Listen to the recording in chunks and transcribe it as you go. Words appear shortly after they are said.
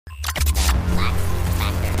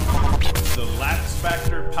the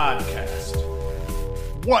LaxFactor podcast.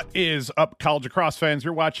 What is up, college lacrosse fans?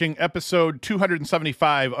 You're watching episode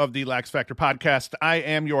 275 of the LaxFactor podcast. I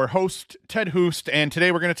am your host, Ted Hoost, and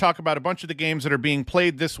today we're going to talk about a bunch of the games that are being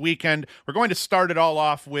played this weekend. We're going to start it all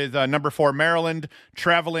off with number 4 Maryland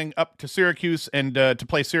traveling up to Syracuse and to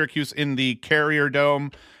play Syracuse in the Carrier Dome.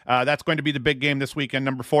 That's going to be the big game this weekend,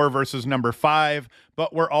 number 4 versus number 5.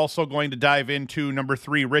 But we're also going to dive into number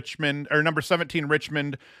 17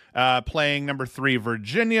 Richmond playing number 3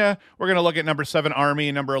 Virginia. We're going to look at number 7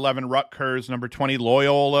 Army, number 11 Rutgers, number 20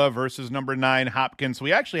 Loyola versus number 9 Hopkins.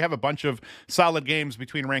 We actually have a bunch of solid games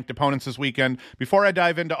between ranked opponents this weekend. Before I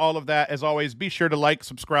dive into all of that, as always, be sure to like,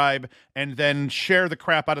 subscribe, and then share the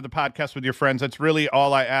crap out of the podcast with your friends. That's really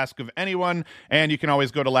all I ask of anyone. And you can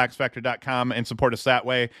always go to LaxFactor.com and support us that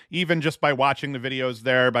way, even just by watching the videos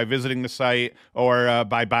there, by visiting the site, or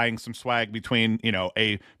by buying some swag between,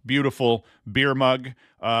 a beautiful beer mug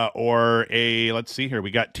or let's see here,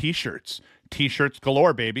 we got t-shirts. T-shirts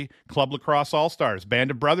galore, baby. Club Lacrosse All-Stars,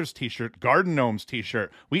 Band of Brothers t-shirt, Garden Gnomes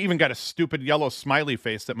t-shirt. We even got a stupid yellow smiley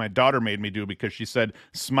face that my daughter made me do because she said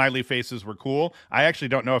smiley faces were cool. I actually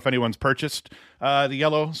don't know if anyone's purchased the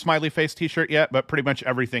yellow smiley face t-shirt yet, but pretty much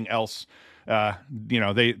everything else,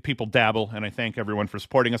 people dabble, and I thank everyone for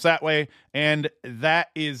supporting us that way. And that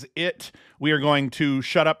is it. We are going to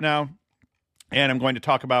shut up now, and I'm going to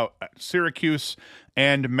talk about Syracuse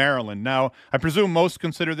and Maryland. Now, I presume most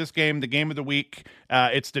consider this game the game of the week.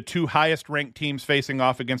 It's the two highest-ranked teams facing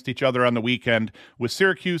off against each other on the weekend. With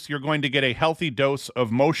Syracuse, you're going to get a healthy dose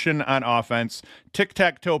of motion on offense,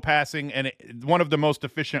 tic-tac-toe passing, and one of the most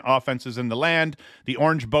efficient offenses in the land. The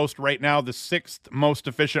Orange boast right now the 6th most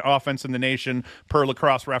efficient offense in the nation per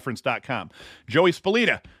lacrossereference.com. Joey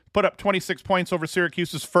Spallina put up 26 points over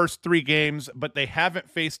Syracuse's first 3 games, but they haven't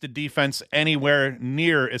faced a defense anywhere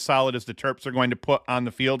near as solid as the Terps are going to put on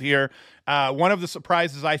the field here. One of the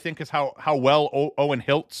surprises, I think, is how well Owen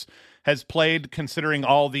Hiltz has played, considering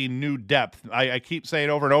all the new depth. I keep saying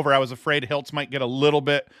over and over, I was afraid Hiltz might get a little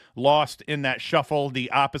bit lost in that shuffle.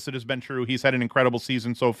 The opposite has been true. He's had an incredible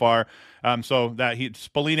season so far.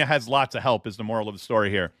 Spallina has lots of help is the moral of the story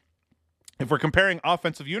here. If we're comparing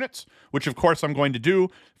offensive units, which of course I'm going to do,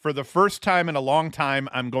 for the first time in a long time,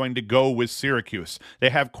 I'm going to go with Syracuse. They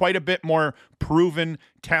have quite a bit more proven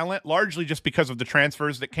talent, largely just because of the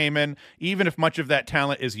transfers that came in. Even if much of that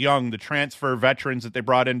talent is young, the transfer veterans that they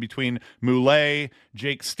brought in between Moulet,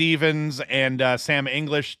 Jake Stevens, and Sam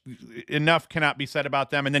English, enough cannot be said about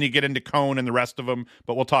them. And then you get into Cone and the rest of them,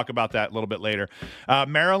 but we'll talk about that a little bit later.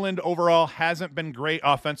 Maryland overall hasn't been great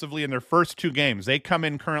offensively in their first 2 games. They come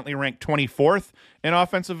in currently ranked 24th in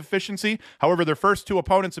offensive efficiency. However, their first 2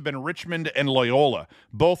 opponents have been Richmond and Loyola.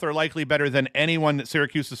 Both are likely better than anyone that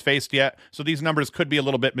Syracuse has faced yet, so these numbers could be a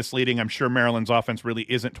little bit misleading. I'm sure Maryland's offense really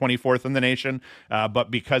isn't 24th in the nation, but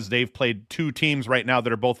because they've played 2 teams right now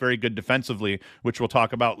that are both very good defensively, which we'll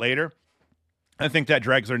talk about later, I think that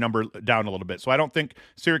drags their number down a little bit. So I don't think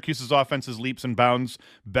Syracuse's offense is leaps and bounds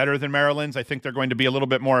better than Maryland's. I think they're going to be a little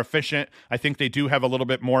bit more efficient. I think they do have a little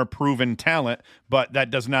bit more proven talent, but that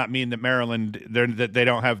does not mean that Maryland, that they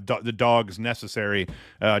don't have the dogs necessary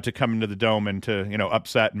to come into the Dome and to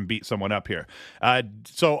upset and beat someone up here.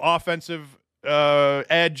 So offensive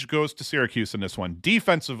edge goes to Syracuse in this one.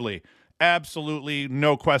 Defensively, absolutely,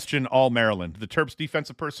 no question, all Maryland. The Terps'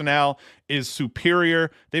 defensive personnel is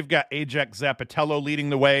superior. They've got Ajax Zapatello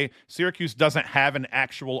leading the way. Syracuse doesn't have an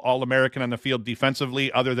actual All-American on the field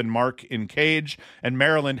defensively other than Mark in Cage, and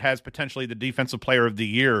Maryland has potentially the defensive player of the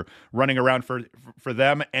year running around for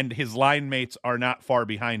them, and his line mates are not far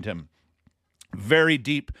behind him. Very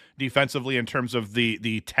deep defensively in terms of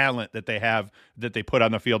the talent that they have, that they put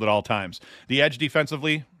on the field at all times. The edge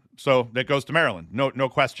defensively, so that goes to Maryland. No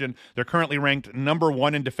question. They're currently ranked number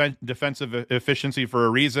 1 in defensive efficiency for a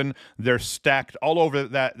reason. They're stacked all over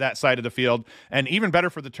that side of the field. And even better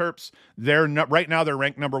for the Terps, right now they're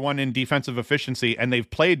ranked number 1 in defensive efficiency, and they've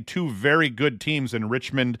played 2 very good teams in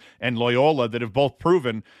Richmond and Loyola that have both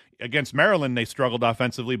proven. Against Maryland, they struggled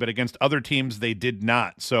offensively, but against other teams, they did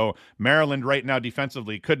not. So Maryland right now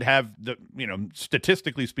defensively could have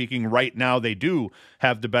statistically speaking, right now they do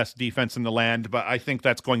have the best defense in the land, but I think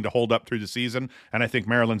that's going to hold up through the season, and I think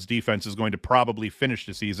Maryland's defense is going to probably finish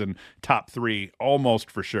the season top 3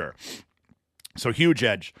 almost for sure. So huge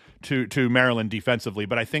edge to Maryland defensively.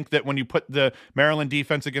 But I think that when you put the Maryland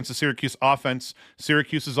defense against the Syracuse offense,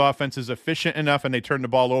 Syracuse's offense is efficient enough and they turn the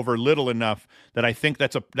ball over little enough that I think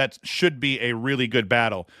that should be a really good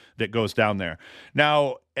battle that goes down there.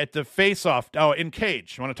 Now, at the face-off, in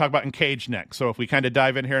cage, I want to talk about in cage next. So if we kind of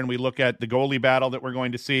dive in here and we look at the goalie battle that we're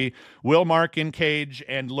going to see, Will Mark in cage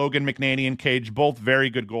and Logan McNaney in cage, both very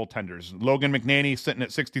good goaltenders. Logan McNaney sitting at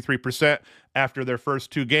 63% after their first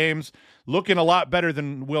 2 games, looking a lot better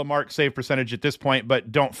than Will Mark's save percentage at this point,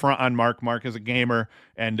 but don't front on Mark. Mark is a gamer,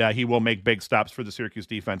 and he will make big stops for the Syracuse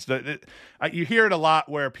defense. You hear it a lot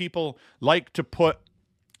where people like to put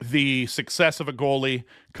the success of a goalie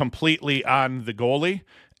completely on the goalie.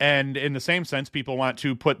 And in the same sense, people want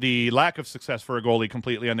to put the lack of success for a goalie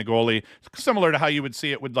completely on the goalie, similar to how you would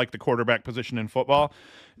see it with like the quarterback position in football.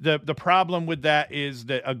 The problem with that is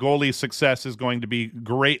that a goalie's success is going to be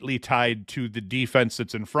greatly tied to the defense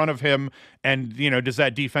that's in front of him. And, does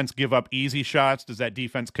that defense give up easy shots? Does that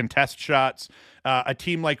defense contest shots? A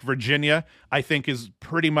team like Virginia, I think, is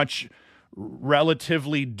pretty much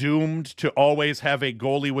relatively doomed to always have a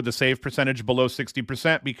goalie with a save percentage below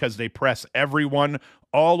 60% because they press everyone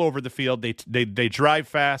all over the field. They drive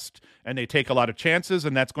fast and they take a lot of chances,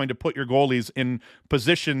 and that's going to put your goalies in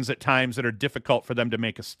positions at times that are difficult for them to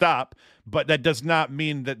make a stop. But that does not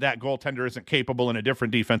mean that goaltender isn't capable in a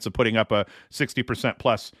different defense of putting up a 60%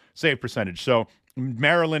 plus save percentage. So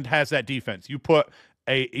Maryland has that defense. You put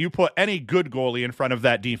any good goalie in front of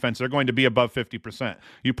that defense, they're going to be above 50%.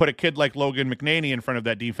 You put a kid like Logan McNaney in front of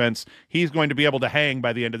that defense, he's going to be able to hang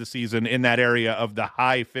by the end of the season in that area of the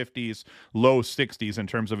high 50s, low 60s in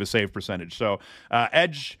terms of his save percentage. So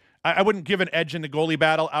edge, I wouldn't give an edge in the goalie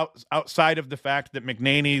battle outside of the fact that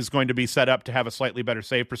McNaney is going to be set up to have a slightly better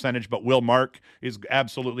save percentage, but Will Mark is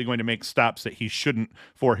absolutely going to make stops that he shouldn't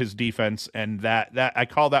for his defense, and that I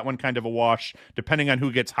call that one kind of a wash, depending on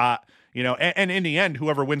who gets hot. And in the end,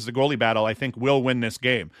 whoever wins the goalie battle, I think, will win this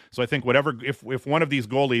game. So I think if one of these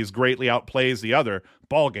goalies greatly outplays the other,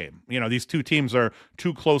 ball game. These two teams are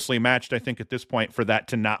too closely matched, I think, at this point for that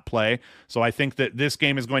to not play. So I think that this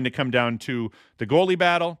game is going to come down to the goalie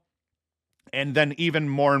battle. And then even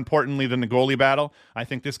more importantly than the goalie battle, I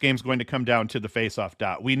think this game's going to come down to the face-off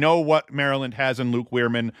dot. We know what Maryland has in Luke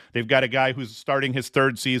Weirman. They've got a guy who's starting his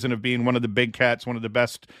 3rd season of being one of the big cats, one of the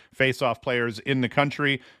best face-off players in the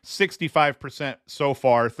country. 65% so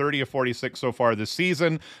far, 30 of 46 so far this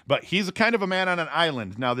season. But he's kind of a man on an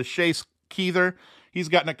island. Now, the Chase Keither, he's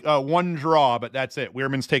gotten one draw, but that's it.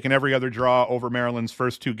 Weirman's taken every other draw over Maryland's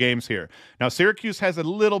first 2 games here. Now, Syracuse has a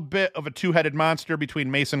little bit of a two-headed monster between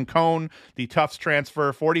Mason Cone, the Tufts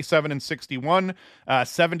transfer, 47 and 61,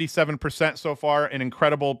 77% so far, an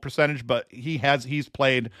incredible percentage, but he's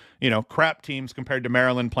played, crap teams compared to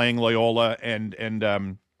Maryland playing Loyola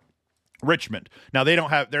and Richmond. Now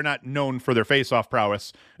they're not known for their face-off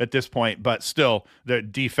prowess at this point, but still their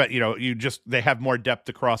defense, they have more depth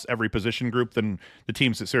across every position group than the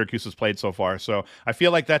teams that Syracuse has played so far. So I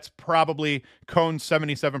feel like that's probably Cone's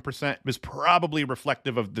 77% is probably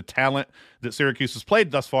reflective of the talent that Syracuse has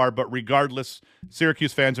played thus far, but regardless,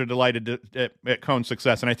 Syracuse fans are delighted at Cone's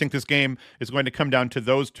success. And I think this game is going to come down to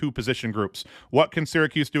those 2 position groups. What can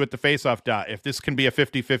Syracuse do at the face-off dot? If this can be a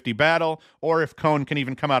 50-50 battle, or if Cone can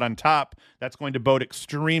even come out on top, that's going to bode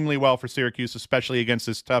extremely well for Syracuse, especially against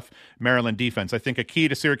this tough Maryland defense. I think a key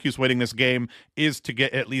to Syracuse winning this game is to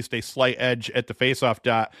get at least a slight edge at the faceoff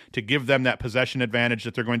dot to give them that possession advantage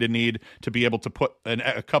that they're going to need to be able to put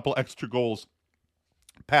a couple extra goals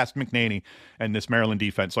past McNaney and this Maryland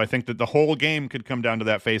defense. So I think that the whole game could come down to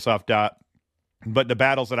that faceoff dot. But the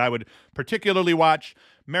battles that I would particularly watch,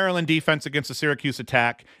 Maryland defense against the Syracuse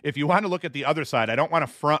attack. If you want to look at the other side, I don't want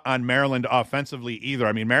to front on Maryland offensively either.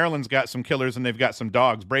 I mean, Maryland's got some killers and they've got some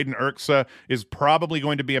dogs. Braden Erksa is probably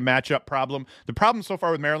going to be a matchup problem. The problem so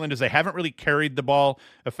far with Maryland is they haven't really carried the ball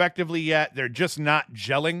effectively yet. They're just not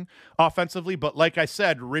gelling offensively. But like I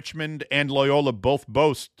said, Richmond and Loyola both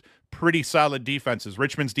boast pretty solid defenses.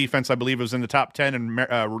 Richmond's defense, I believe, was in the top 10, and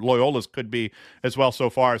Loyola's could be as well so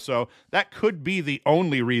far. So that could be the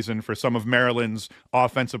only reason for some of Maryland's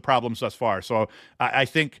offensive problems thus far. So I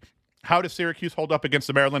think, how does Syracuse hold up against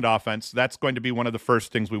the Maryland offense? That's going to be one of the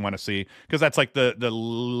first things we want to see, because that's like the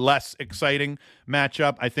less exciting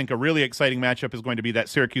matchup. I think a really exciting matchup is going to be that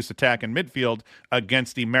Syracuse attack in midfield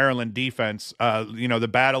against the Maryland defense. The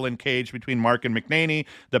battle in cage between Mark and McNaney,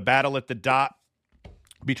 the battle at the dot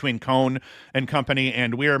between Cone and company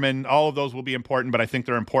and Weirman. All of those will be important, but I think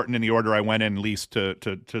they're important in the order I went in, least to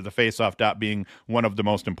the face-off dot being one of the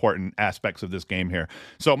most important aspects of this game here.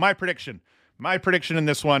 So my prediction, My prediction in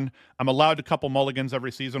this one, I'm allowed a couple mulligans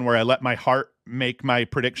every season where I let my heart make my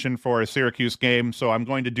prediction for a Syracuse game. So I'm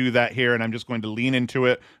going to do that here, and I'm just going to lean into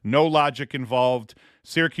it. No logic involved.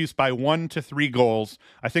 Syracuse by 1 to 3 goals.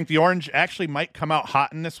 I think the Orange actually might come out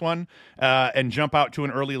hot in this one and jump out to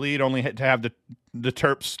an early lead, only to have the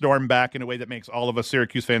Terps storm back in a way that makes all of us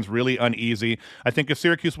Syracuse fans really uneasy. I think if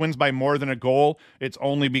Syracuse wins by more than a goal, it's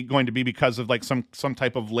only going to be because of like some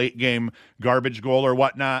type of late game garbage goal or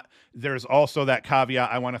whatnot. There's also that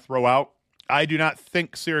caveat I want to throw out. I do not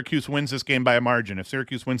think Syracuse wins this game by a margin. If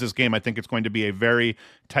Syracuse wins this game, I think it's going to be a very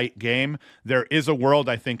tight game. There is a world,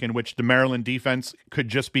 I think, in which the Maryland defense could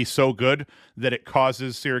just be so good that it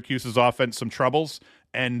causes Syracuse's offense some troubles,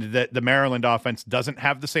 and that the Maryland offense doesn't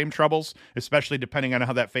have the same troubles, especially depending on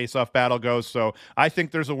how that face-off battle goes. So I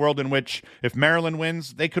think there's a world in which if Maryland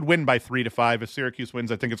wins, they could win by 3 to 5. If Syracuse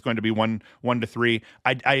wins, I think it's going to be 1 to 3.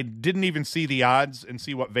 I didn't even see the odds and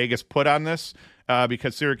see what Vegas put on this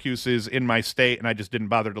because Syracuse is in my state, and I just didn't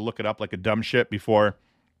bother to look it up like a dumb shit before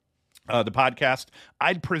the podcast.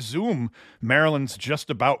 I'd presume Maryland's just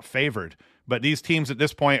about favored. But these teams at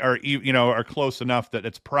this point are close enough that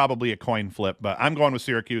it's probably a coin flip. But I'm going with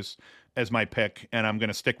Syracuse as my pick, and I'm going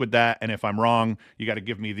to stick with that. And if I'm wrong, you got to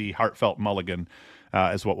give me the heartfelt mulligan,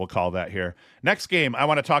 is what we'll call that here. Next game I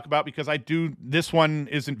want to talk about because this one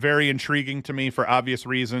isn't very intriguing to me for obvious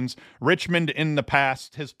reasons. Richmond in the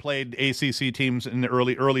past has played ACC teams in the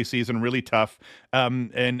early season really tough,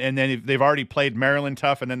 and then they've already played Maryland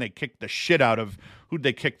tough, and then they kicked the shit out of who'd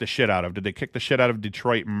they kick the shit out of? Did they kick the shit out of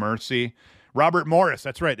Detroit Mercy? Robert Morris,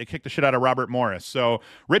 that's right. They kicked the shit out of Robert Morris. So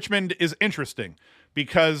Richmond is interesting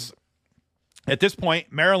because at this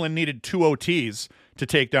point, Maryland needed 2 OTs to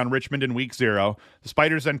take down Richmond in week 0. The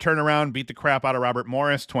Spiders then turn around, beat the crap out of Robert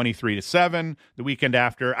Morris 23-7 the weekend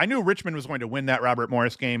after. I knew Richmond was going to win that Robert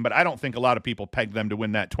Morris game, but I don't think a lot of people pegged them to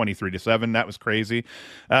win that 23-7. That was crazy.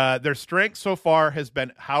 Their strength so far has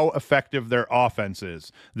been how effective their offense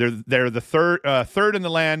is. They're the third in the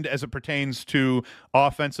land as it pertains to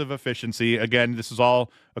offensive efficiency. Again, this is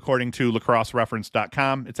all according to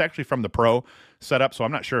lacrossereference.com. It's actually from the pro setup, so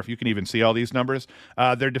I'm not sure if you can even see all these numbers.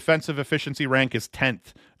 Their defensive efficiency rank is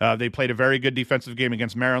 10th. They played a very good defensive game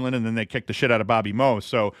against Maryland, and then they kicked the shit out of Bobby Moe.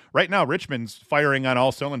 So right now, Richmond's firing on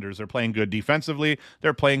all cylinders. They're playing good defensively.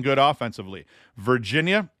 They're playing good offensively.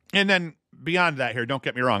 Virginia, and then beyond that here, don't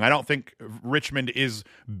get me wrong, I don't think Richmond is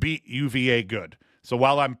beat UVA good. So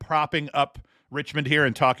while I'm propping up Richmond here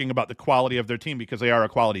and talking about the quality of their team because they are a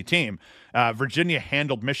quality team, Virginia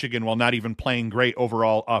handled Michigan while not even playing great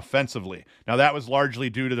overall offensively. Now, that was largely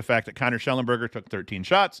due to the fact that Connor Schellenberger took 13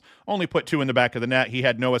 shots, only put 2 in the back of the net. He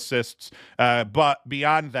had no assists. But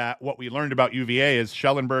beyond that, what we learned about UVA is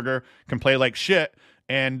Schellenberger can play like shit,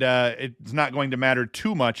 and it's not going to matter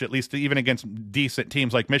too much, at least even against decent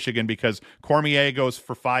teams like Michigan, because Cormier goes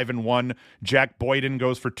for 5 and 1, Jack Boyden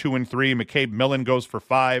goes for 2 and 3, McCabe Millen goes for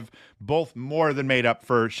 5, both more than made up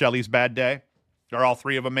for Shelley's bad day. Or all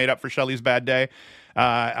 3 of them made up for Shelley's bad day.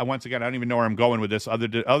 Once again, I don't even know where I'm going with this,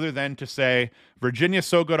 other than to say Virginia's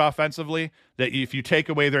so good offensively that if you take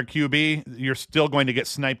away their QB, you're still going to get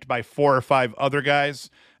sniped by 4 or 5 other guys.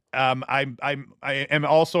 I am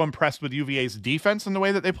also impressed with UVA's defense in the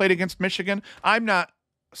way that they played against Michigan. I'm not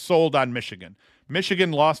sold on Michigan.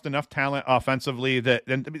 Michigan lost enough talent offensively that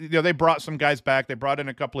they brought some guys back. They brought in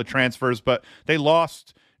a couple of transfers, but they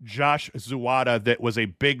lost Josh Zuwada that was a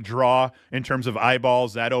big draw in terms of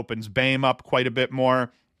eyeballs. That opens Bame up quite a bit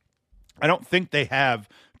more. I don't think they have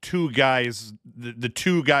 2 guys, the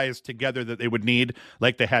 2 guys together that they would need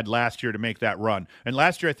like they had last year to make that run. And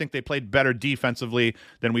last year, I think they played better defensively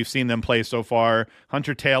than we've seen them play so far.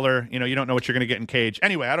 Hunter Taylor, you don't know what you're going to get in Cage.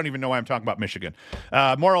 Anyway, I don't even know why I'm talking about Michigan.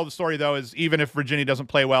 Moral of the story, though, is even if Virginia doesn't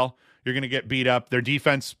play well, you're going to get beat up. Their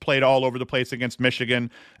defense played all over the place against Michigan.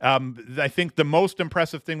 I think the most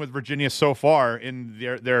impressive thing with Virginia so far in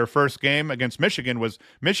their first game against Michigan was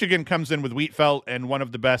Michigan comes in with Wheatfeld and one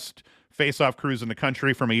of the best face-off crews in the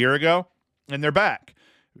country from a year ago, and they're back.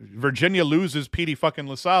 Virginia loses Petey fucking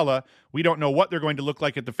LaSala. We don't know what they're going to look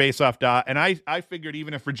like at the face-off dot, and I figured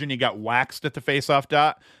even if Virginia got waxed at the face-off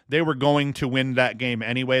dot, they were going to win that game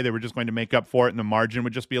anyway. They were just going to make up for it, and the margin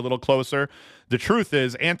would just be a little closer. The truth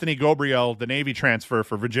is, Anthony Gabriel, the Navy transfer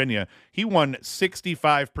for Virginia, he won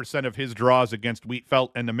 65% of his draws against Wheatfeld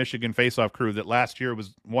and the Michigan face-off crew that last year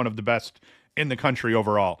was one of the best in the country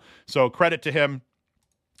overall. So credit to him.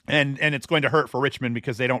 And it's going to hurt for Richmond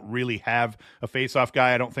because they don't really have a face-off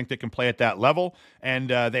guy. I don't think they can play at that level. And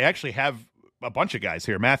they actually have a bunch of guys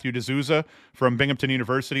here. Matthew D'Souza from Binghamton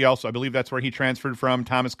University also. I believe that's where he transferred from.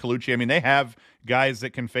 Thomas Colucci. I mean, they have guys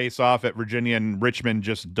that can face off at Virginia, and Richmond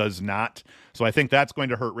just does not. So I think that's going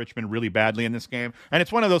to hurt Richmond really badly in this game. And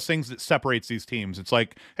it's one of those things that separates these teams. It's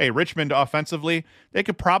like, hey, Richmond offensively, they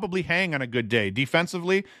could probably hang on a good day.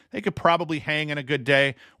 Defensively, they could probably hang on a good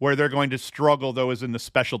day. Where they're going to struggle, though, is in the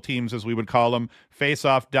special teams, as we would call them.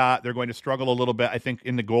 Face-off dot, they're going to struggle a little bit, I think,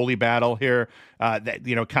 in the goalie battle here.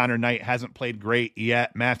 Connor Knight hasn't played great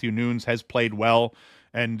yet. Matthew Nunes has played well.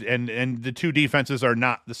 And the two defenses are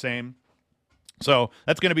not the same. So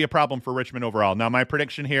that's going to be a problem for Richmond overall. Now, my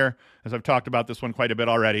prediction here, as I've talked about this one quite a bit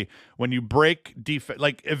already, when you break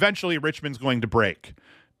eventually Richmond's going to break.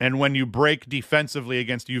 And when you break defensively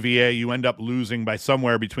against UVA, you end up losing by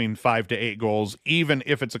somewhere between 5 to 8 goals. Even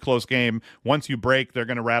if it's a close game, once you break, they're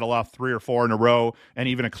going to rattle off 3 or 4 in a row, and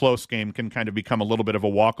even a close game can kind of become a little bit of a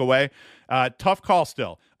walk away. Tough call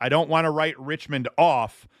still. I don't want to write Richmond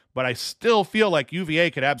off, but I still feel like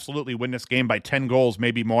UVA could absolutely win this game by 10 goals,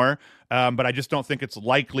 maybe more. But I just don't think it's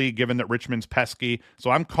likely given that Richmond's pesky. So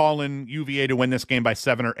I'm calling UVA to win this game by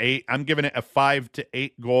 7 or 8. I'm giving it a 5 to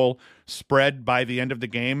 8 goal spread by the end of the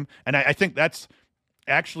game. And I think that's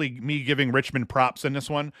actually me giving Richmond props in this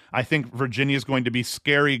one. I think Virginia is going to be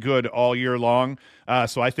scary good all year long.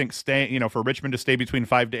 So I think for Richmond to stay between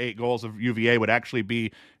 5 to 8 goals of UVA would actually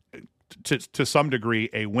be to some degree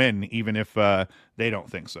a win, even if they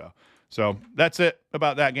don't think so. So that's it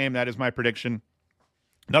about that game. That is my prediction.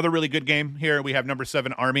 Another really good game here. We have number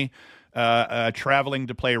 7 Army traveling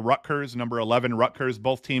to play Rutgers. Number 11 Rutgers.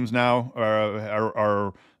 Both teams now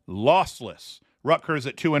are lossless. Rutgers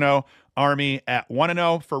at 2-0. Army at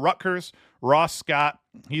 1-0 for Rutgers. Ross Scott,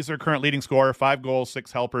 he's their current leading scorer, 5 goals,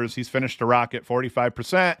 6 helpers. He's finished a Rocket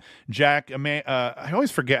 45%. I always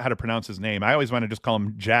forget how to pronounce his name. I always want to just call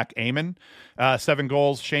him Jack Amon. 7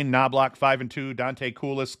 goals. Shane Knobloch, 5-2. Dante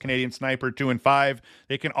Coulis, Canadian Sniper, 2-5.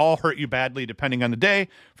 They can all hurt you badly depending on the day.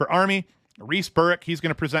 For Army, Reese Burrick, he's going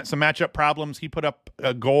to present some matchup problems. He put up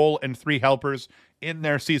a goal and 3 helpers in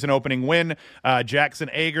their season opening win. Jackson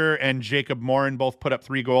Ager and Jacob Morin both put up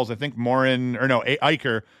 3 goals. I think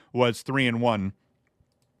Eicher was 3-1.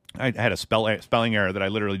 I had a spelling error that I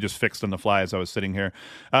literally just fixed on the fly as I was sitting here.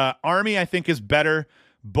 Army, I think, is better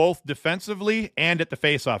both defensively and at the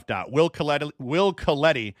faceoff dot. Will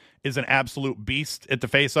Coletti is an absolute beast at the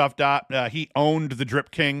faceoff dot. He owned the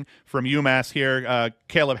Drip King from UMass here,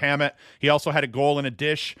 Caleb Hammett. He also had a goal and a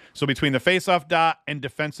dish. So between the faceoff dot and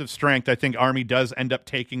defensive strength, I think Army does end up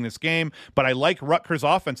taking this game. But I like Rutgers'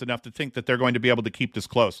 offense enough to think that they're going to be able to keep this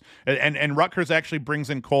close. And Rutgers actually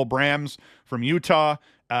brings in Cole Brams from Utah.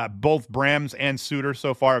 Both Brams and Suter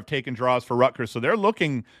so far have taken draws for Rutgers, so they're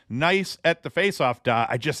looking nice at the faceoff dot.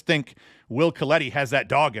 I just think Will Coletti has that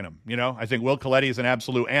dog in him. I think Will Coletti is an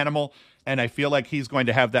absolute animal, and I feel like he's going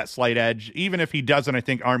to have that slight edge. Even if he doesn't, I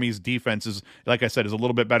think Army's defense is, like I said, is a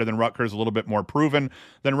little bit better than Rutgers, a little bit more proven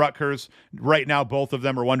than Rutgers. Right now, both of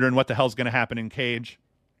them are wondering what the hell's going to happen in Cage,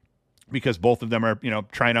 because both of them are,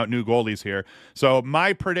 trying out new goalies here. So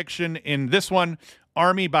my prediction in this one,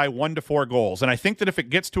 Army by 1 to 4 goals. And I think that if it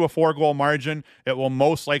gets to a 4-goal margin, it will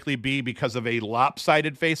most likely be because of a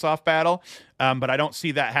lopsided face-off battle. But I don't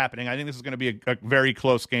see that happening. I think this is going to be a very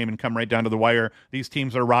close game and come right down to the wire. These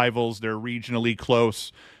teams are rivals. They're regionally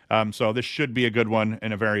close. So this should be a good one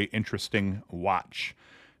and a very interesting watch.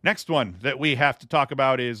 Next one that we have to talk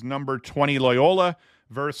about is number 20 Loyola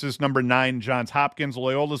versus number 9 Johns Hopkins.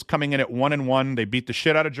 Loyola's coming in at 1-1. They beat the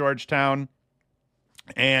shit out of Georgetown.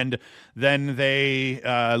 And then they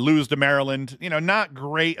lose to Maryland. Not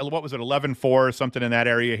great. What was it, 11-4 or something in that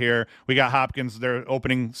area here. We got Hopkins, their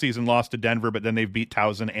opening season loss to Denver, but then they've beat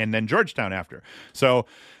Towson and then Georgetown after. So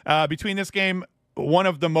between this game, one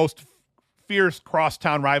of the most fierce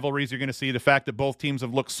crosstown rivalries you're going to see. The fact that both teams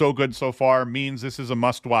have looked so good so far means this is a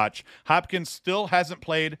must-watch. Hopkins still hasn't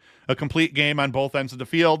played a complete game on both ends of the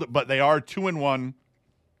field, but they are 2-1.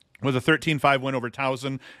 With a 13-5 win over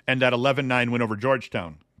Towson and that 11-9 win over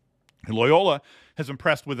Georgetown. Loyola has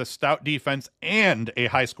impressed with a stout defense and a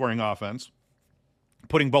high-scoring offense.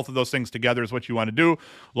 Putting both of those things together is what you want to do.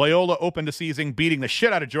 Loyola opened the season beating the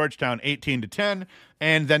shit out of Georgetown 18-10,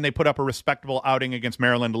 and then they put up a respectable outing against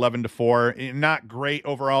Maryland 11-4. Not great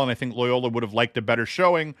overall, and I think Loyola would have liked a better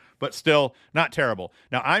showing, but still not terrible.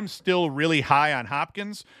 Now, I'm still really high on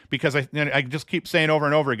Hopkins because I just keep saying over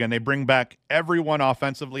and over again, they bring back everyone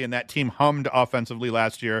offensively, and that team hummed offensively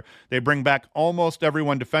last year. They bring back almost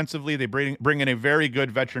everyone defensively. They bring in a very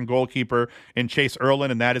good veteran goalkeeper in Chase Erlin,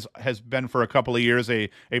 and that has been for a couple of years a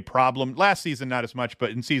problem. Last season, not as much, but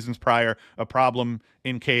in seasons prior, a problem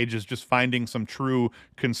in Cage is just finding some true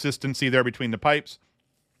consistency there between the pipes.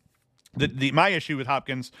 My issue with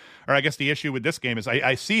Hopkins, or I guess the issue with this game, is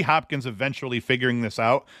I see Hopkins eventually figuring this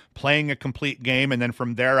out, playing a complete game, and then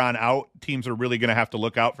from there on out, teams are really going to have to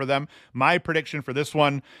look out for them. My prediction for this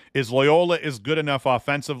one is Loyola is good enough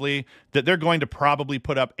offensively that they're going to probably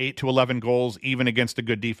put up 8 to 11 goals, even against a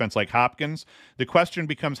good defense like Hopkins. The question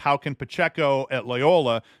becomes, how can Pacheco at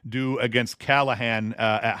Loyola do against Callahan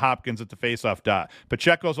at Hopkins at the faceoff dot?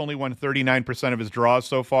 Pacheco's only won 39% of his draws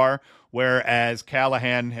so far, whereas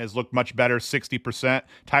Callahan has looked much better, 60%.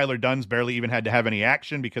 Tyler Dunn's barely even had to have any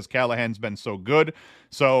action because Callahan's been so good.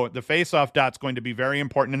 So the faceoff dot's going to be very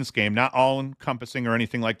important in this game, not all-encompassing or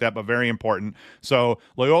anything like that, but very important. So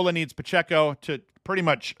Loyola needs Pacheco to pretty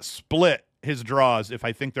much split his draws if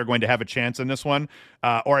I think they're going to have a chance in this one,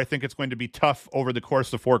 or I think it's going to be tough over the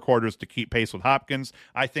course of 4 quarters to keep pace with Hopkins.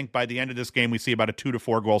 I think by the end of this game, we see about a 2 to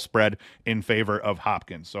 4 goal spread in favor of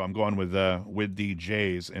Hopkins. So I'm going with the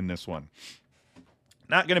Jays in this one.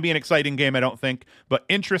 Not going to be an exciting game, I don't think, but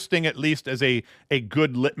interesting at least as a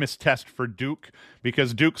good litmus test for Duke,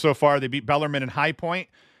 because Duke so far, they beat Bellarmine and High Point.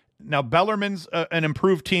 Now, Bellarmine's an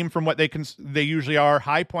improved team from what they usually are.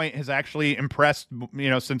 High Point has actually impressed,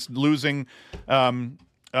 since losing Asher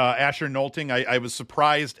Nolting. I was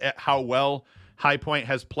surprised at how well High Point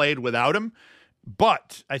has played without him.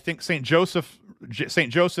 But I think St.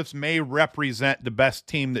 Joseph's may represent the best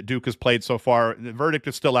team that Duke has played so far. The verdict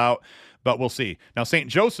is still out, but we'll see. Now, St.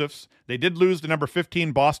 Joseph's, they did lose to number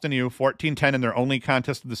 15 Boston U, 14-10 in their only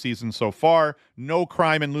contest of the season so far. No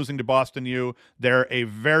crime in losing to Boston U. They're a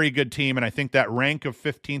very good team, and I think that rank of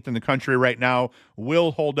 15th in the country right now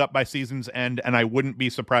will hold up by season's end, and I wouldn't be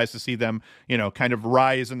surprised to see them, kind of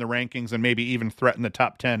rise in the rankings and maybe even threaten the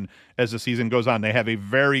top 10 as the season goes on. They have a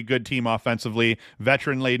very good team offensively,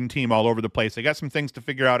 veteran-laden team all over the place. They got some things to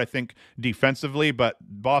figure out, I think, defensively, but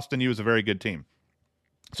Boston U is a very good team.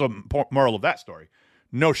 So, moral of that story,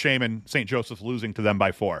 no shame in St. Joseph's losing to them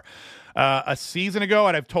by 4. A season ago,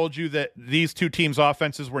 and I've told you that these two teams'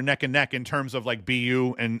 offenses were neck and neck in terms of like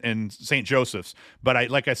BU and St. Joseph's.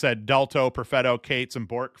 But like I said, Dalto, Perfetto, Cates, and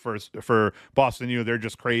Bork for Boston U, they're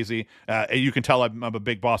just crazy. You can tell I'm a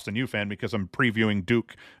big Boston U fan because I'm previewing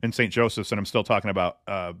Duke and St. Joseph's, and I'm still talking about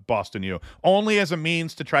Boston U. Only as a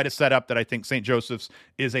means to try to set up that I think St. Joseph's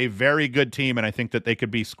is a very good team, and I think that they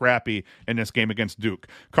could be scrappy in this game against Duke.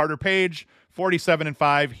 Carter Page,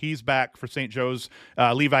 47-5. He's back for St. Joe's.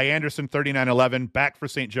 Levi Anderson, 39-11. Back for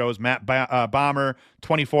St. Joe's. Matt Bomber,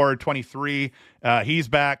 24-23. He's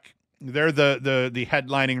back. They're the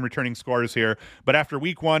headlining returning scorers here. But after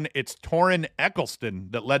week 1, it's Torrin Eccleston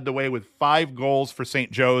that led the way with 5 goals for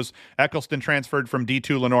St. Joe's. Eccleston transferred from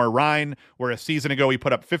D2 Lenore-Rhine, where a season ago he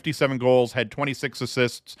put up 57 goals, had 26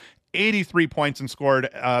 assists, 83 points, and scored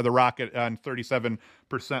the Rocket on 37%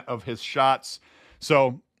 of his shots.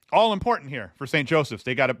 So all important here for St. Joseph's.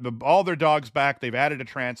 They got all their dogs back. They've added a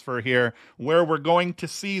transfer here where we're going to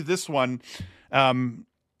see this one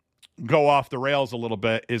go off the rails a little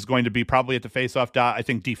bit is going to be probably at the faceoff dot. I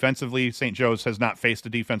think defensively, St. Joe's has not faced a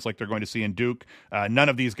defense like they're going to see in Duke. None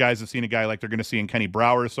of these guys have seen a guy like they're going to see in Kenny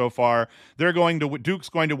Brower so far. Duke's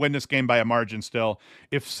going to win this game by a margin still.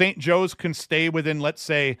 If St. Joe's can stay within, let's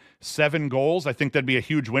say, 7 goals, I think that'd be a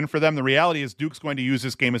huge win for them. The reality is Duke's going to use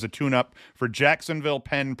this game as a tune-up for Jacksonville,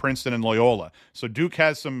 Penn, Princeton, and Loyola. So Duke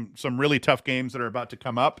has some really tough games that are about to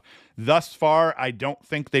come up. Thus far, I don't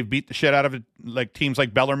think they've beat the shit out of it, like teams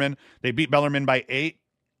like Bellarmine. They beat Bellarmine by 8.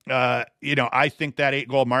 I think that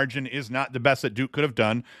 8-goal margin is not the best that Duke could have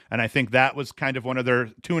done, and I think that was kind of one of their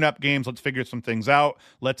tune-up games. Let's figure some things out.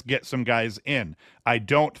 Let's get some guys in. I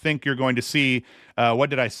don't think you're going to see, what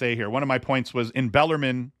did I say here? One of my points was in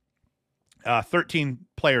Bellarmine, 13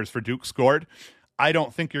 players for Duke scored. I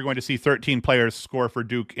don't think you're going to see 13 players score for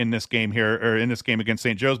Duke in this game here, or in this game against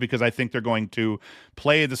St. Joe's, because I think they're going to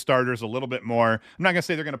play the starters a little bit more. I'm not going to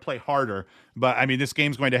say they're going to play harder, but I mean, this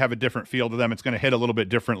game's going to have a different feel to them. It's going to hit a little bit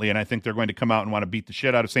differently, and I think they're going to come out and want to beat the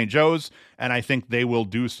shit out of St. Joe's, and I think they will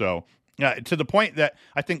do so. To the point that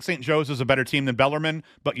I think St. Joe's is a better team than Bellarmine,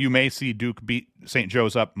 but you may see Duke beat St.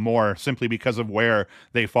 Joe's up more simply because of where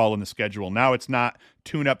they fall in the schedule. Now it's not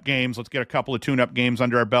tune-up games. Let's get a couple of tune-up games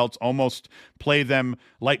under our belts, almost play them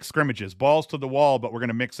like scrimmages. Balls to the wall, but we're going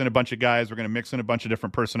to mix in a bunch of guys. We're going to mix in a bunch of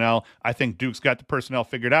different personnel. I think Duke's got the personnel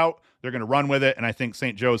figured out. They're going to run with it, and I think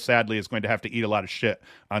St. Joe's, sadly, is going to have to eat a lot of shit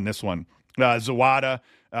on this one. Zawada,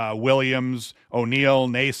 Williams, O'Neill,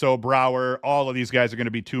 Naso, Brower, all of these guys are going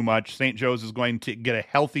to be too much. St. Joe's is going to get a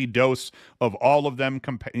healthy dose of all of them,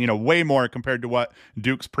 way more compared to what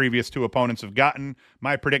Duke's previous 2 opponents have gotten.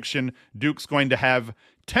 My prediction, Duke's going to have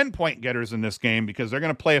 10-point getters in this game because they're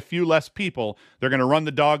going to play a few less people. They're going to run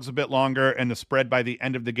the dogs a bit longer, and the spread by the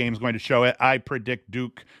end of the game is going to show it. I predict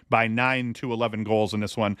Duke by 9 to 11 goals in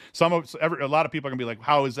this one. A lot of people are going to be like,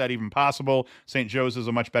 how is that even possible? St. Joe's is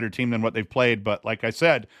a much better team than what they've played, but like I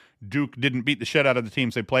said, Duke didn't beat the shit out of the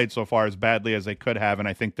teams they played so far as badly as they could have, and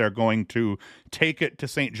I think they're going to take it to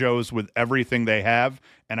St. Joe's with everything they have,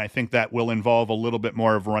 and I think that will involve a little bit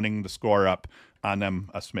more of running the score up on them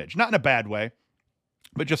a smidge. Not in a bad way,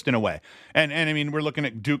 but just in a way. And I mean, we're looking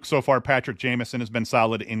at Duke so far. Patrick Jamison has been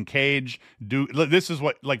solid in cage. Duke, this is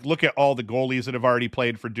what, like, look at all the goalies that have already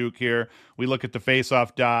played for Duke here. We look at the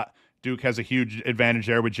face-off dot. Duke has a huge advantage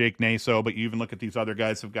there with Jake Naso, but you even look at these other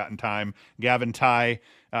guys who've gotten time. Gavin Ty,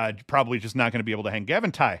 probably just not going to be able to hang.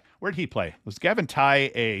 Gavin Ty, where'd he play? Was Gavin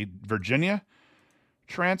Ty a Virginia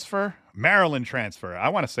transfer? Maryland transfer. I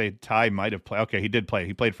want to say Ty might have played. Okay, he did play.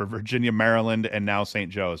 He played for Virginia, Maryland, and now St.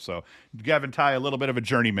 Joe's. So Gavin Ty, a little bit of a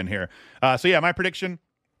journeyman here. So yeah, my prediction,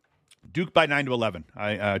 Duke by 9 to 11.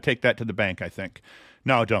 I take that to the bank, I think.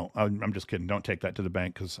 No, don't. I'm just kidding. Don't take that to the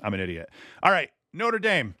bank because I'm an idiot. All right, Notre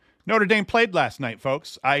Dame. Notre Dame played last night,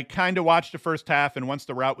 folks. I kind of watched the first half, and once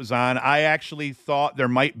the route was on, I actually thought there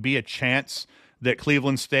might be a chance that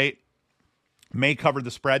Cleveland State may cover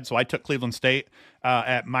the spread, so I took Cleveland State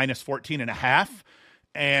at minus 14.5,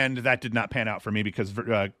 and that did not pan out for me because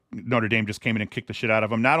Notre Dame just came in and kicked the shit out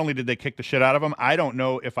of them. Not only did they kick the shit out of them, I don't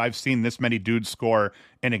know if I've seen this many dudes score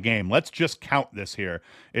in a game. Let's just count this here.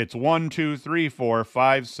 It's 1, 2, 3, 4,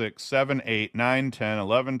 5, 6, 7, 8, 9, 10,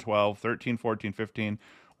 11, 12, 13, 14, 15.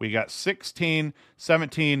 We got 16,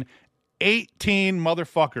 17, 18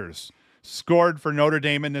 motherfuckers scored for Notre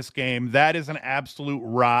Dame in this game. That is an absolute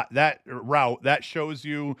rout. That shows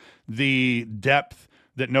you the depth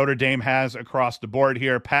that Notre Dame has across the board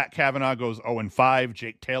here. Pat Kavanaugh goes 0-5.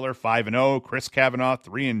 Jake Taylor 5-0. Chris Kavanaugh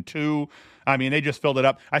 3-2. I mean, they just filled it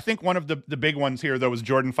up. I think one of the big ones here, though, was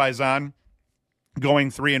Jordan Faison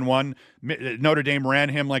going 3-1. Notre Dame ran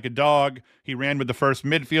him like a dog. He ran with the first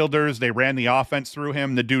midfielders. They ran the offense through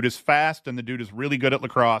him. The dude is fast, and the dude is really good at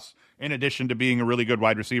lacrosse, in addition to being a really good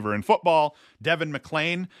wide receiver in football. Devin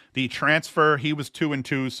McClain, the transfer, he was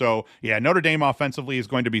 2-2. So, yeah, Notre Dame offensively is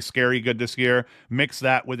going to be scary good this year. Mix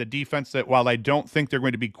that with a defense that, while I don't think they're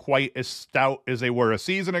going to be quite as stout as they were a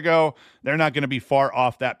season ago, they're not going to be far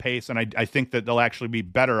off that pace, and I think that they'll actually be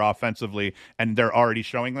better offensively, and they're already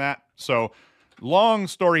showing that. So, long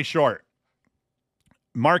story short,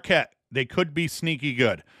 Marquette, they could be sneaky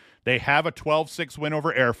good. They have a 12-6 win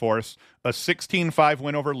over Air Force, a 16-5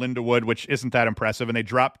 win over Lindenwood, which isn't that impressive, and they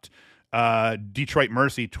dropped Detroit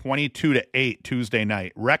Mercy 22-8 Tuesday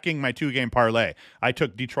night, wrecking my 2-game parlay. I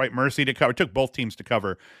took Detroit Mercy to cover, took both teams to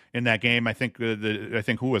cover in that game. I think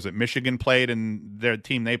who was it? Michigan played, and their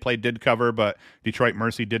team they played did cover, but Detroit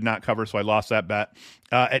Mercy did not cover, so I lost that bet.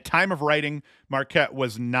 At time of writing, Marquette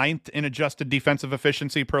was 9th in adjusted defensive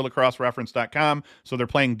efficiency per lacrossereference.com, so they're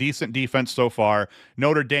playing decent defense so far.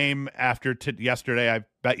 Notre Dame, after yesterday, I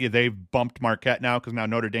bet you they've bumped Marquette now because now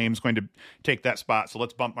Notre Dame's going to take that spot, so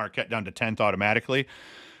let's bump Marquette down to 10th automatically.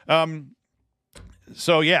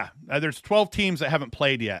 So, yeah, there's 12 teams that haven't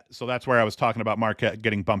played yet, so that's where I was talking about Marquette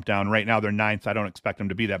getting bumped down. Right now, they're 9th. I don't expect them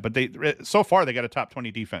to be that, but so far they got a top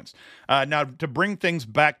 20 defense. Now, to bring things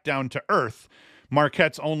back down to earth,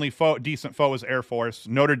 Marquette's only decent foe is Air Force.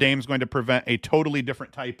 Notre Dame's going to prevent a totally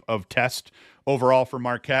different type of test overall for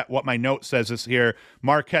Marquette. What my note says is here,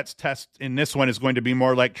 Marquette's test in this one is going to be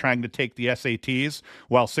more like trying to take the SATs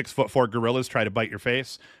while 6'4" gorillas try to bite your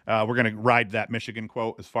face. We're going to ride that Michigan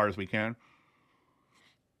quote as far as we can.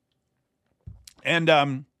 And,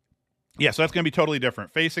 yeah, so that's going to be totally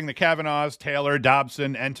different. Facing the Kavanaughs, Taylor,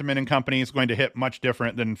 Dobson, Entenmann and company is going to hit much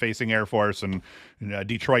different than facing Air Force and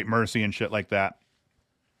Detroit Mercy and shit like that.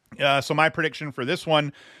 So my prediction for this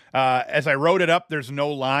one, as I wrote it up, there's no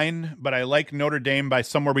line, but I like Notre Dame by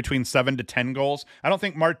somewhere between 7 to 10 goals. I don't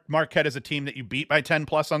think Marquette is a team that you beat by 10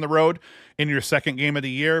 plus on the road in your second game of the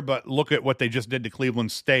year, but look at what they just did to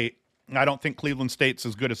Cleveland State. I don't think Cleveland State's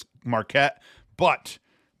as good as Marquette, but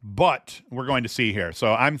we're going to see here.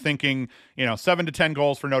 So I'm thinking, 7 to 10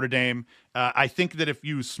 goals for Notre Dame. I think that if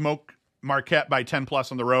you smoke Marquette by 10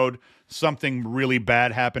 plus on the road, something really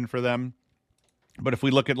bad happened for them. But if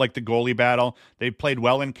we look at like the goalie battle, they played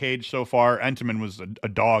well in cage so far. Entenmann was a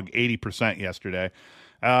dog, 80% yesterday.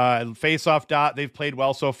 Face-off dot, they've played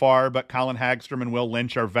well so far, but Colin Hagstrom and Will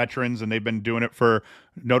Lynch are veterans, and they've been doing it for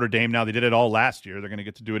Notre Dame now. They did it all last year. They're going to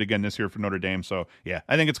get to do it again this year for Notre Dame. So, yeah,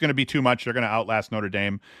 I think it's going to be too much. They're going to outlast Notre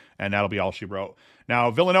Dame, and that'll be all she wrote.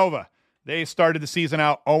 Now, Villanova, they started the season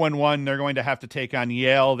out 0-1. They're going to have to take on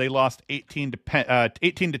Yale. They lost 18 to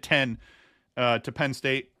 10 to Penn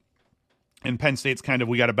State. And Penn State's kind of,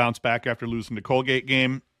 we got to bounce back after losing to Colgate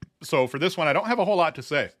game. So for this one, I don't have a whole lot to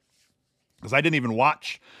say because I didn't even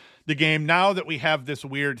watch the game. Now that we have this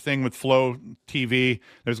weird thing with Flow TV,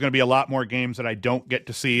 there's going to be a lot more games that I don't get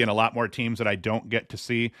to see and a lot more teams that I don't get to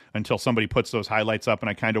see until somebody puts those highlights up and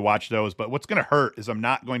I kind of watch those. But what's going to hurt is I'm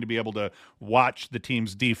not going to be able to watch the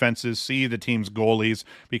team's defenses, see the team's goalies,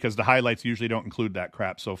 because the highlights usually don't include that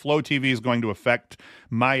crap. So Flow TV is going to affect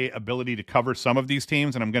my ability to cover some of these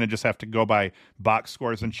teams, and I'm going to just have to go by box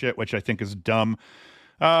scores and shit, which I think is dumb.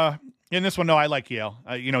 In this one, no, I like Yale.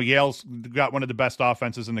 Yale's got one of the best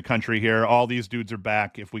offenses in the country here. All these dudes are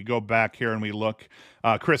back. If we go back here and we look,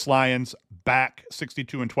 Chris Lyons back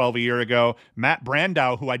 62-12 a year ago. Matt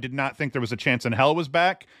Brandow, who I did not think there was a chance in hell was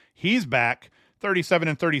back, he's back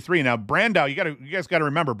 37-33. Now Brandow, you guys got to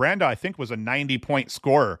remember, Brandow I think was a 90-point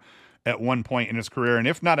scorer at one point in his career, and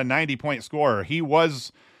if not a 90-point scorer, he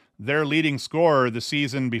was their leading scorer the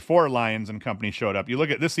season before Lyons and company showed up. You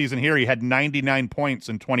look at this season here, he had 99 points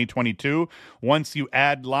in 2022. Once you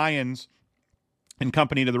add Lyons and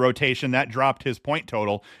company to the rotation, that dropped his point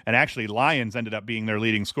total, and actually Lyons ended up being their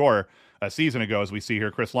leading scorer a season ago, as we see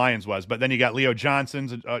here, Chris Lyons was. But then you got Leo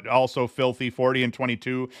Johnson's also filthy,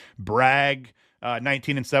 40-22. Bragg,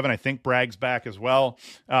 19-7. I think Bragg's back as well.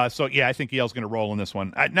 So yeah, I think Yale's going to roll in this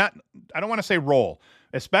one. I don't want to say roll,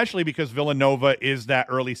 especially because Villanova is that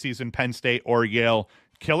early season Penn State or Yale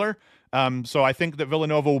killer. So I think that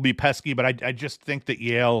Villanova will be pesky, but I just think that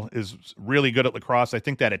Yale is really good at lacrosse. I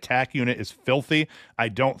think that attack unit is filthy. I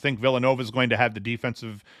don't think Villanova is going to have the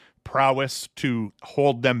defensive prowess to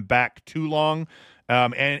hold them back too long.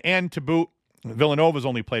 And to boot, Villanova's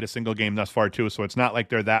only played a single game thus far too, so it's not like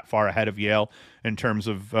they're that far ahead of Yale in terms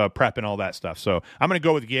of prep and all that stuff. So I'm going to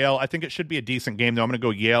go with Yale. I think it should be a decent game, though. I'm going to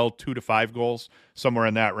go Yale 2 to 5 goals, somewhere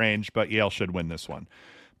in that range, but Yale should win this one.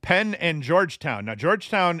 Penn and Georgetown. Now,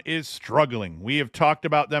 Georgetown is struggling. We have talked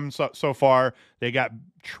about them so far. They got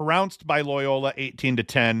trounced by Loyola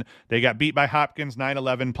 18-10. They got beat by Hopkins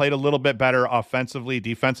 9-11, played a little bit better offensively.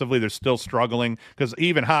 Defensively, they're still struggling because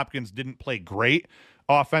even Hopkins didn't play great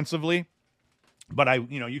offensively.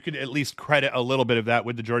 But you could at least credit a little bit of that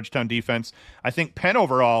with the Georgetown defense. I think Penn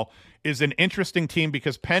overall is an interesting team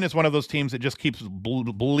because Penn is one of those teams that just keeps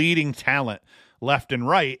bleeding talent left and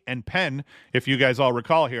right. And Penn, if you guys all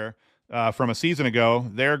recall here from a season ago,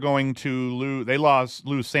 they're going to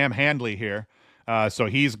lose Sam Handley here. So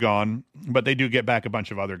he's gone, but they do get back a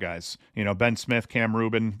bunch of other guys. Ben Smith, Cam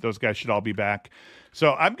Rubin, those guys should all be back.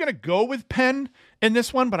 So I'm going to go with Penn in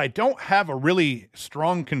this one, but I don't have a really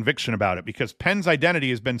strong conviction about it because Penn's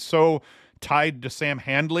identity has been so tied to Sam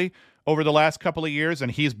Handley over the last couple of years, and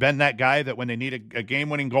he's been that guy that when they need a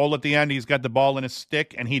game-winning goal at the end, he's got the ball in his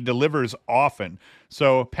stick, and he delivers often.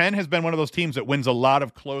 So Penn has been one of those teams that wins a lot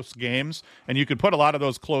of close games, and you could put a lot of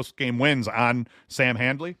those close game wins on Sam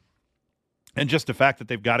Handley. And just the fact that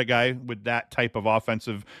they've got a guy with that type of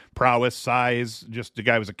offensive prowess, size, just the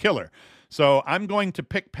guy was a killer. So I'm going to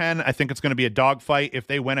pick Penn. I think it's going to be a dogfight. If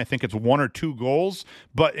they win, I think it's 1 or 2 goals.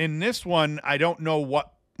 But in this one, I don't know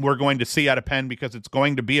what we're going to see out of Penn because it's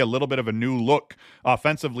going to be a little bit of a new look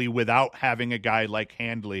offensively without having a guy like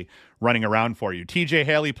Handley running around for you. TJ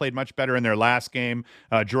Haley played much better in their last game.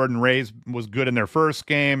 Jordan Reyes was good in their first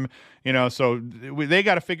game. So they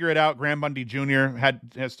got to figure it out. Graham Bundy Jr.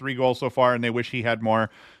 has 3 goals so far, and they wish he had more.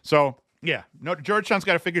 So, yeah, Georgetown's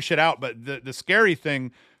got to figure shit out. But the scary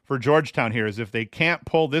thing for Georgetown here is if they can't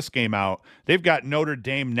pull this game out, they've got Notre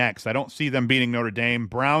Dame next. I don't see them beating Notre Dame.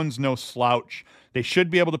 Brown's no slouch. They should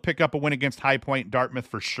be able to pick up a win against High Point, Dartmouth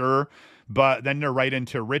for sure. But then they're right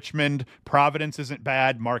into Richmond. Providence isn't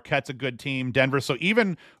bad. Marquette's a good team. Denver. So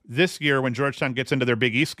even this year when Georgetown gets into their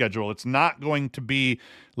Big East schedule, it's not going to be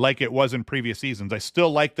like it was in previous seasons. I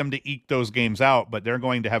still like them to eke those games out, but they're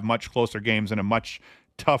going to have much closer games and a much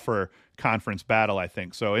tougher conference battle, I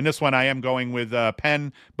think. So in this one, I am going with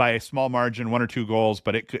Penn by a small margin, 1 or 2 goals,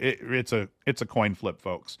 but it's a coin flip,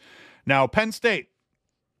 folks. Now, Penn State.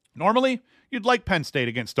 Normally, you'd like Penn State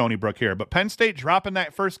against Stony Brook here, but Penn State dropping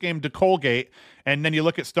that first game to Colgate, and then you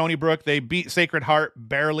look at Stony Brook, they beat Sacred Heart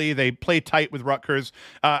barely. They play tight with Rutgers.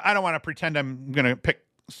 I don't want to pretend I'm going to pick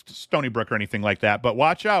Stony Brook or anything like that, but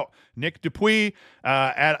watch out. Nick Dupuis,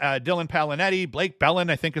 Dylan Palinetti, Blake Bellin,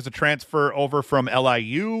 I think is a transfer over from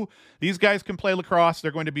LIU. These guys can play lacrosse.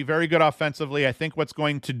 They're going to be very good offensively. I think what's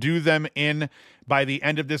going to do them in by the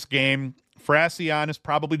end of this game, Frassian is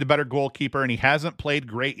probably the better goalkeeper, and he hasn't played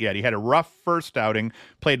great yet. He had a rough first outing,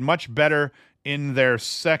 played much better in their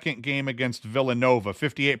second game against Villanova,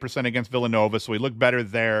 58% against Villanova, so he looked better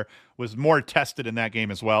there, was more tested in that game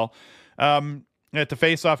as well. At the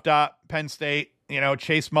faceoff dot, Penn State,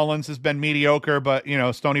 Chase Mullins has been mediocre, but,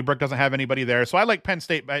 Stony Brook doesn't have anybody there. So I like Penn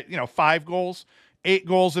State by, 5 goals. 8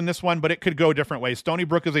 goals in this one, but it could go different ways. Stony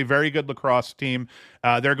Brook is a very good lacrosse team.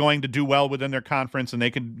 They're going to do well within their conference, and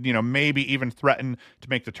they could, maybe even threaten to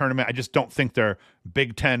make the tournament. I just don't think they're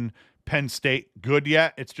Big Ten Penn State good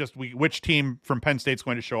yet. It's just which team from Penn State's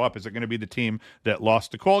going to show up. Is it going to be the team that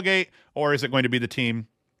lost to Colgate, or is it going to be the team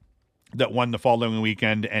that won the following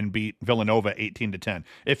weekend and beat Villanova 18-10.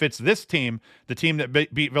 If it's this team, the team that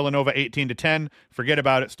beat Villanova 18-10, forget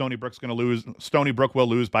about it. Stony Brook's going to lose. Stony Brook will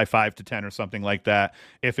lose by 5-10 or something like that.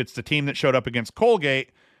 If it's the team that showed up against Colgate,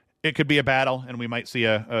 it could be a battle, and we might see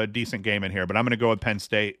a decent game in here. But I'm going to go with Penn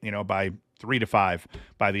State, by 3-5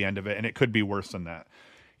 by the end of it, and it could be worse than that.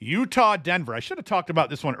 Utah, Denver. I should have talked about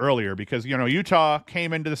this one earlier because, Utah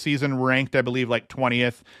came into the season ranked, I believe, like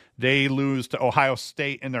 20th. They lose to Ohio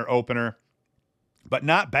State in their opener, but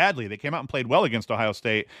not badly. They came out and played well against Ohio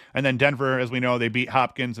State. And then Denver, as we know, they beat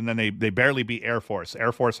Hopkins, and then they barely beat Air Force.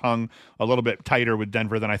 Air Force hung a little bit tighter with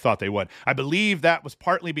Denver than I thought they would. I believe that was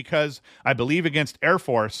partly because against Air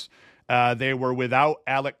Force, they were without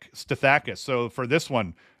Alex Stathakis. So for this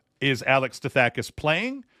one, is Alex Stathakis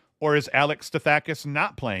playing? Or is Alex Stathakis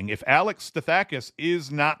not playing? If Alex Stathakis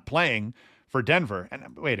is not playing for Denver,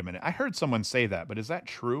 and wait a minute, I heard someone say that, but is that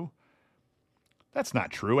true? That's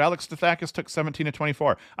not true. Alex Stathakis took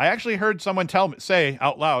 17-24. I actually heard someone say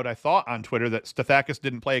out loud, I thought on Twitter, that Stathakis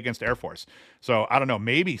didn't play against Air Force. So I don't know,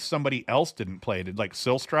 maybe somebody else didn't play. Did like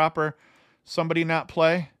Silstrop or somebody not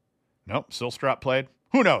play? Nope, Silstrop played.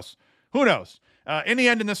 Who knows? In the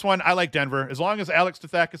end, in this one, I like Denver. As long as Alex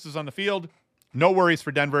Stathakis is on the field, no worries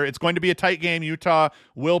for Denver. It's going to be a tight game. Utah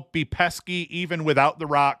will be pesky even without the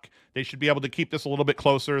rock. They should be able to keep this a little bit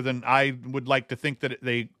closer than I would like to think that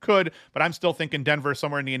they could, but I'm still thinking Denver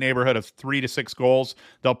somewhere in the neighborhood of 3 to 6 goals.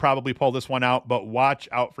 They'll probably pull this one out, but watch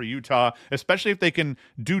out for Utah, especially if they can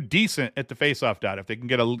do decent at the faceoff dot. If they can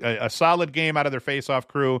get a solid game out of their faceoff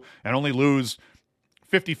crew and only lose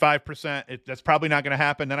 55%, that's probably not going to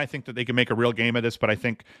happen. Then I think that they can make a real game of this, but I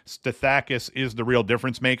think Stathakis is the real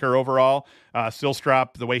difference maker overall.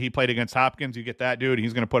 Silstrop, the way he played against Hopkins, you get that dude,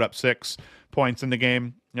 he's going to put up 6 points in the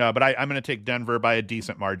game. But I'm going to take Denver by a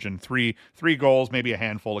decent margin. Three goals, maybe a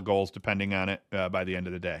handful of goals, depending on it by the end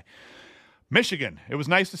of the day. Michigan. It was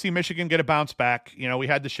nice to see Michigan get a bounce back. We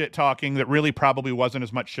had the shit talking that really probably wasn't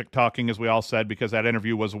as much shit talking as we all said because that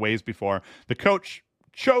interview was a ways before. The coach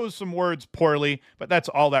chose some words poorly, but that's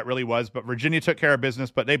all that really was. But Virginia took care of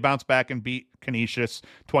business, but they bounced back and beat Canisius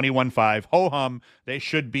 21-5. Ho-hum, they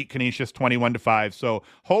should beat Canisius 21-5. So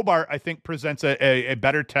Hobart, I think, presents a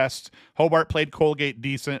better test. Hobart played Colgate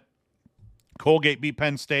decent. Colgate beat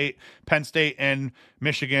Penn State. Penn State and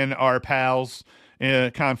Michigan are pals,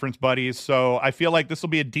 conference buddies. So I feel like this will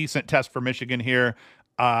be a decent test for Michigan here.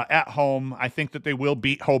 At home, I think that they will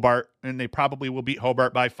beat Hobart, and they probably will beat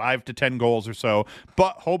Hobart by 5 to 10 goals or so.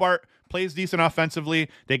 But Hobart plays decent offensively.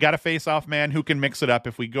 They got a face-off man who can mix it up.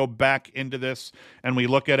 If we go back into this and we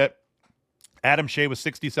look at it, Adam Shea was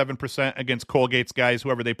 67% against Colgate's guys,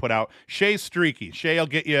 whoever they put out. Shea's streaky. Shea will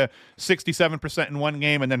get you 67% in one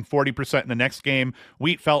game and then 40% in the next game.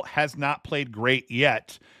 Wheatfeld has not played great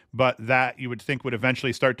yet, but that you would think would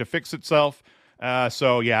eventually start to fix itself.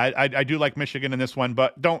 So yeah, I do like Michigan in this one,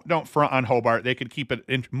 but don't front on Hobart. They could keep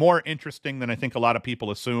it more interesting than I think a lot of people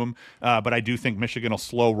assume. But I do think Michigan will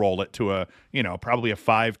slow roll it to probably a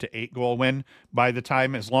 5 to 8 goal win by the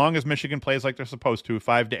time, as long as Michigan plays like they're supposed to,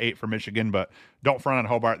 5 to 8 for Michigan, but don't front on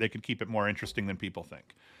Hobart. They could keep it more interesting than people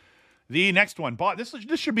think. The next one, this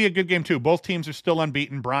should be a good game too. Both teams are still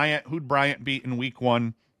unbeaten. Who'd Bryant beat in week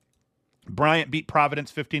 1? Bryant beat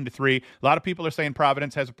Providence 15-3. A lot of people are saying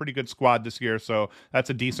Providence has a pretty good squad this year, so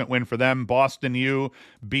that's a decent win for them. Boston U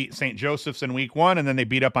beat St. Joseph's in week 1, and then they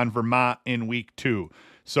beat up on Vermont in week 2.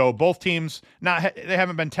 So both teams, they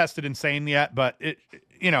haven't been tested insane yet, but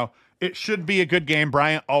it should be a good game.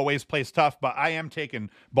 Bryant always plays tough, but I am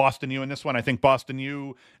taking Boston U in this one. I think Boston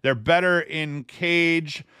U, they're better in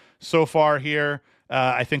cage so far here.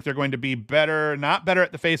 I think they're going to be not better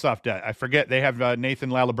at the faceoff dot. I forget they have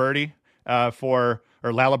Nathan Laliberty.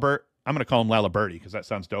 Lalibert. I'm going to call him Laliberti because that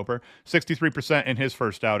sounds doper. 63% in his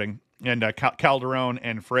first outing. And Calderon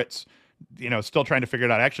and Fritz, still trying to figure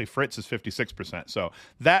it out. Actually, Fritz is 56%. So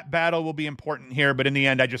that battle will be important here. But in the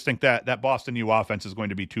end, I just think that Boston U offense is going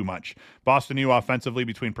to be too much. Boston U offensively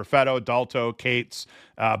between Perfetto, Dalto, Cates,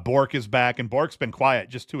 Bork is back. And Bork's been quiet,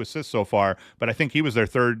 just 2 assists so far. But I think he was their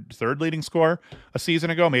third leading scorer a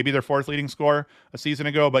season ago. Maybe their 4th leading scorer a season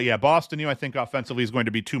ago. But yeah, Boston U, I think offensively is going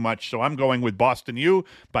to be too much. So I'm going with Boston U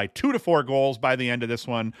by 2 to 4 goals by the end of this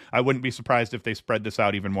one. I wouldn't be surprised if they spread this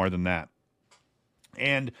out even more than that.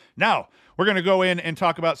 And now we're going to go in and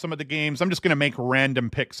talk about some of the games. I'm just going to make random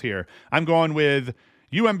picks here. I'm going with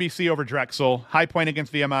UMBC over Drexel. High Point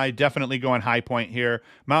against VMI. Definitely going High Point here.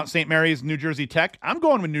 Mount St. Mary's, New Jersey Tech. I'm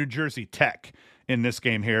going with New Jersey Tech in this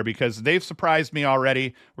game here because they've surprised me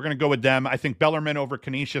already. We're going to go with them. I think Bellarmine over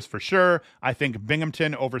Canisius for sure. I think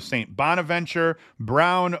Binghamton over St. Bonaventure.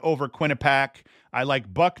 Brown over Quinnipiac. I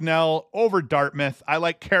like Bucknell over Dartmouth. I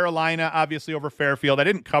like Carolina, obviously, over Fairfield. I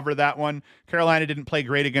didn't cover that one. Carolina didn't play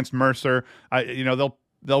great against Mercer.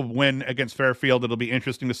 They'll win against Fairfield. It'll be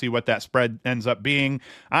interesting to see what that spread ends up being.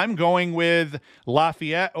 I'm going with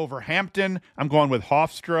Lafayette over Hampton. I'm going with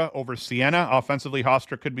Hofstra over Siena. Offensively,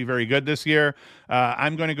 Hofstra could be very good this year.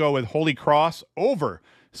 I'm going to go with Holy Cross over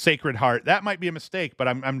Sacred Heart. That might be a mistake, but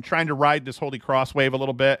I'm trying to ride this Holy Cross wave a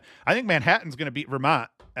little bit. I think Manhattan's going to beat Vermont.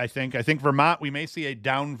 I think Vermont, we may see a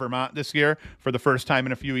down Vermont this year for the first time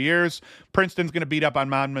in a few years. Princeton's going to beat up on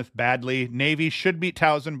Monmouth badly. Navy should beat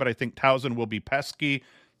Towson, but I think Towson will be pesky.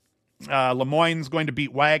 Lemoyne's going to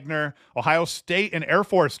beat Wagner. Ohio State and Air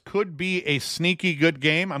Force could be a sneaky good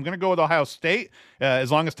game. I'm going to go with Ohio State. As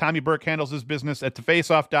long as Tommy Burke handles his business at the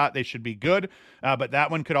faceoff dot, they should be good. But that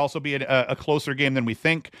one could also be a closer game than we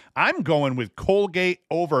think. I'm going with Colgate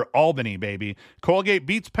over Albany, baby. Colgate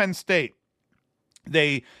beats Penn State.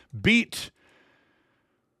 They beat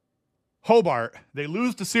Hobart. They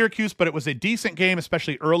lose to Syracuse, but it was a decent game,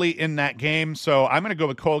 especially early in that game. So I'm going to go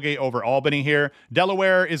with Colgate over Albany here.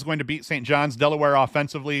 Delaware is going to beat St. John's. Delaware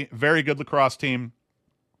offensively, very good lacrosse team.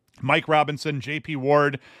 Mike Robinson, J.P.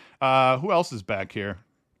 Ward. Who else is back here?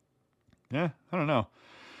 I don't know.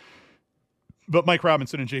 But Mike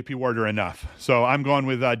Robinson and J.P. Ward are enough. So I'm going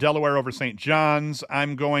with Delaware over St. John's.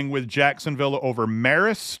 I'm going with Jacksonville over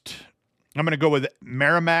Marist. I'm going to go with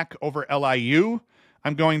Merrimack over LIU.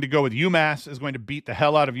 I'm going to go with UMass is going to beat the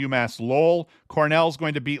hell out of UMass Lowell. Cornell's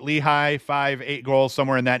going to beat Lehigh, 5-8 goals,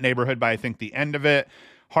 somewhere in that neighborhood by, I think, the end of it.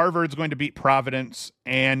 Harvard's going to beat Providence,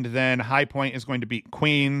 and then High Point is going to beat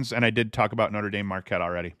Queens, and I did talk about Notre Dame Marquette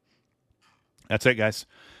already. That's it, guys.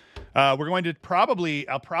 We're going to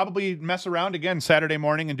I'll probably mess around again Saturday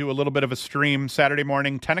morning and do a little bit of a stream Saturday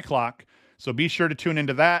morning, 10 o'clock. So be sure to tune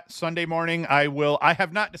into that. Sunday morning, I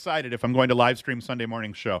have not decided if I'm going to live stream Sunday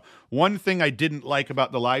morning show. One thing I didn't like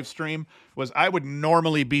about the live stream was I would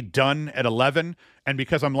normally be done at 11, and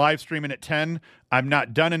because I'm live streaming at 10, I'm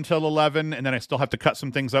not done until 11, and then I still have to cut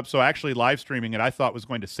some things up. So actually live streaming it I thought was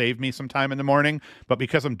going to save me some time in the morning, but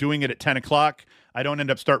because I'm doing it at 10 o'clock, I don't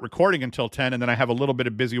end up start recording until 10, and then I have a little bit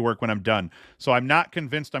of busy work when I'm done. So I'm not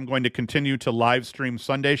convinced I'm going to continue to live stream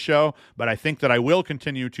Sunday show, but I think that I will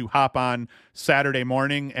continue to hop on Saturday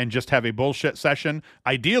morning and just have a bullshit session.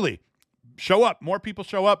 Ideally, show up. More people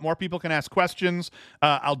show up. More people can ask questions.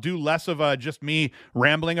 I'll do less of just me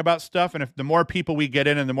rambling about stuff. And if the more people we get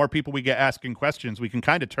in and the more people we get asking questions, we can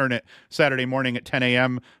kind of turn it Saturday morning at 10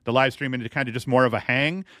 a.m., the live stream, into kind of just more of a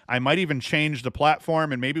hang. I might even change the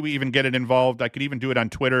platform, and maybe we even get it involved. I could even do it on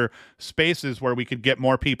Twitter Spaces where we could get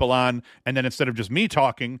more people on. And then instead of just me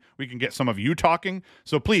talking, we can get some of you talking.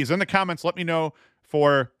 So please, in the comments, let me know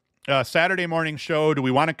for Saturday morning show. Do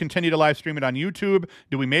we want to continue to live stream it on YouTube?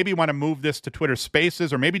 Do we maybe want to move this to Twitter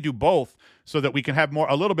Spaces, or maybe do both so that we can have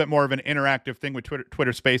a little bit more of an interactive thing with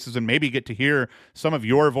Twitter Spaces and maybe get to hear some of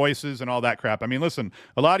your voices and all that crap? I mean, listen,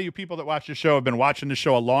 a lot of you people that watch the show have been watching the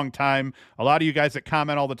show a long time. A lot of you guys that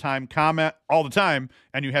comment all the time,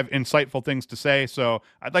 and you have insightful things to say. So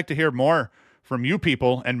I'd like to hear more from you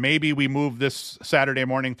people, and maybe we move this Saturday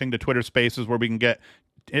morning thing to Twitter Spaces where we can get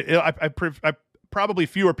probably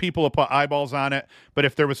fewer people will put eyeballs on it, but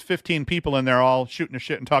if there was 15 people in there all shooting a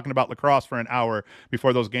shit and talking about lacrosse for an hour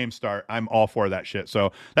before those games start, I'm all for that shit.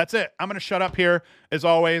 So that's it. I'm going to shut up here. As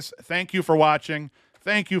always, thank you for watching.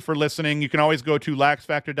 Thank you for listening. You can always go to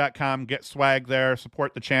LaxFactor.com, get swag there,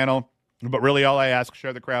 support the channel. But really all I ask,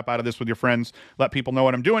 share the crap out of this with your friends. Let people know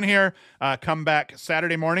what I'm doing here. Come back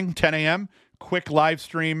Saturday morning, 10 a.m., quick live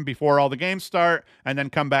stream before all the games start, and then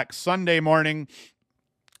come back Sunday morning,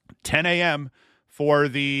 10 a.m., for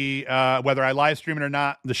the whether I live stream it or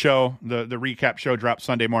not, the show, the recap show drops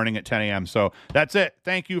Sunday morning at 10 a.m. So that's it.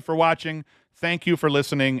 Thank you for watching. Thank you for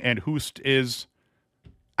listening. And Hoost is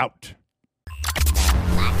out.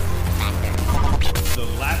 The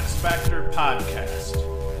LaxFactor Podcast.